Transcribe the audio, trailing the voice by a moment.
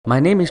My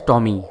name is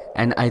Tommy,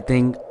 and I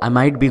think I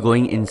might be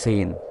going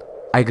insane.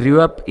 I grew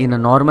up in a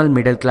normal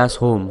middle class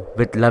home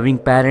with loving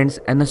parents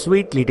and a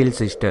sweet little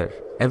sister.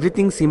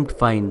 Everything seemed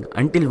fine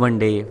until one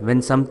day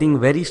when something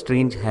very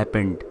strange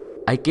happened.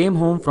 I came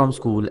home from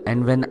school,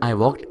 and when I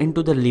walked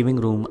into the living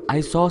room,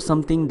 I saw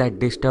something that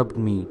disturbed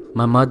me.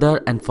 My mother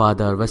and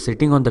father were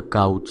sitting on the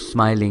couch,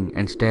 smiling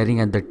and staring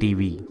at the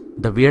TV.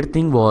 The weird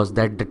thing was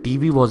that the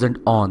TV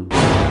wasn't on.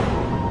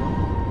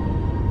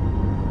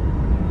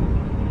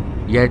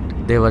 Yet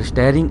they were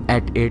staring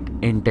at it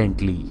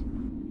intently.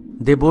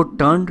 They both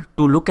turned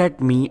to look at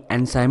me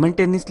and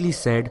simultaneously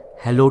said,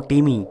 "Hello,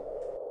 Timmy."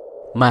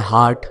 My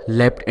heart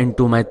leapt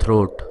into my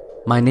throat.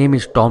 My name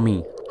is Tommy.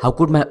 How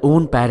could my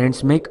own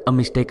parents make a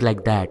mistake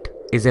like that?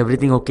 "Is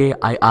everything okay?"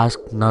 I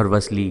asked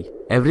nervously.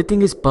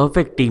 "Everything is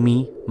perfect, Timmy,"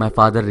 my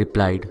father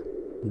replied.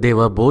 They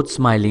were both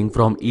smiling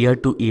from ear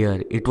to ear.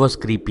 It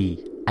was creepy.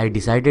 I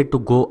decided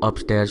to go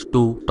upstairs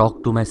to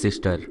talk to my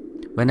sister.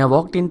 When I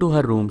walked into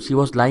her room, she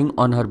was lying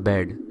on her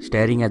bed,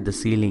 staring at the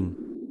ceiling.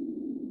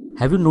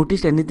 "Have you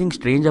noticed anything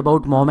strange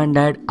about mom and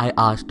dad?" I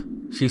asked.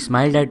 She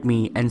smiled at me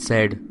and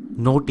said,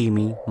 "No,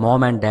 Timmy,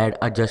 mom and dad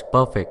are just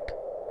perfect."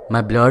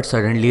 My blood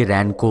suddenly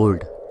ran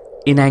cold.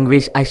 In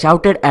anguish, I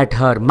shouted at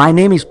her, "My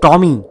name is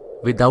Tommy!"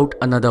 Without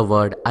another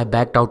word, I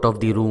backed out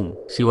of the room.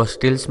 She was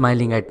still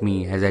smiling at me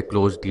as I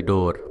closed the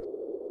door.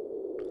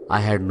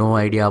 I had no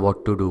idea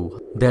what to do.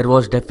 There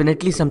was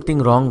definitely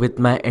something wrong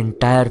with my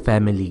entire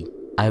family.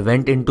 I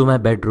went into my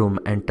bedroom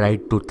and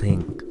tried to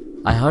think.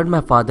 I heard my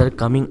father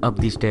coming up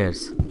the stairs.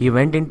 He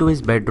went into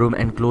his bedroom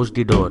and closed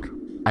the door.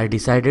 I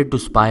decided to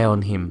spy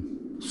on him.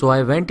 So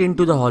I went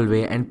into the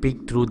hallway and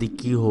peeked through the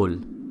keyhole.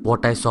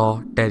 What I saw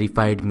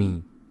terrified me.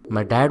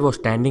 My dad was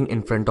standing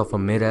in front of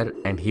a mirror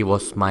and he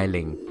was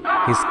smiling.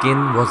 His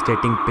skin was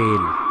getting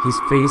pale.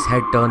 His face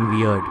had turned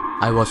weird.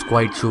 I was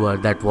quite sure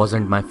that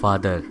wasn't my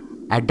father.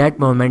 At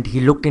that moment,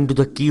 he looked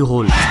into the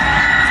keyhole.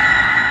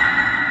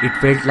 It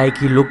felt like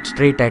he looked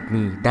straight at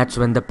me. That's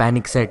when the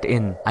panic set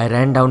in. I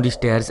ran down the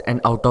stairs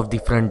and out of the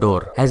front door.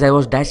 As I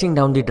was dashing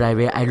down the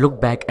driveway, I looked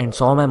back and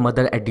saw my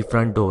mother at the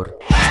front door.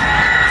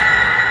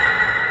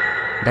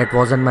 That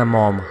wasn't my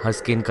mom. Her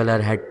skin color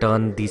had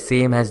turned the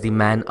same as the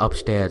man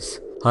upstairs.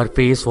 Her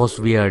face was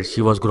weird.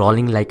 She was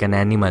growling like an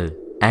animal.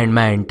 And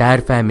my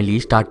entire family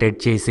started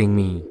chasing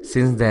me.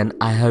 Since then,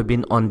 I have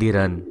been on the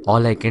run.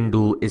 All I can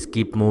do is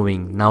keep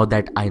moving. Now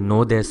that I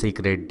know their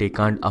secret, they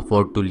can't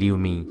afford to leave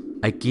me.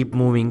 I keep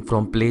moving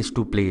from place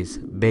to place,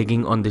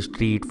 begging on the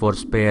street for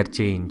spare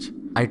change.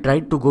 I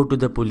tried to go to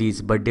the police,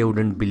 but they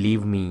wouldn't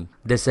believe me.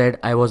 They said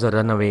I was a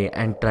runaway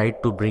and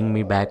tried to bring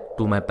me back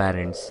to my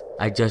parents.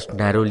 I just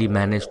narrowly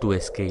managed to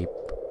escape.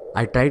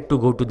 I tried to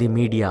go to the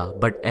media,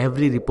 but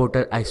every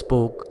reporter I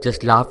spoke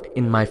just laughed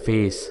in my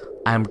face.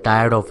 I am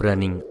tired of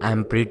running. I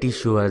am pretty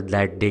sure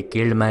that they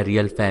killed my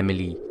real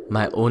family.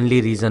 My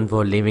only reason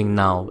for living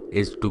now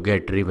is to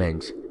get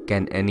revenge.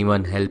 Can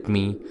anyone help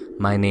me?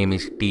 My name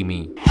is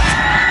Timmy.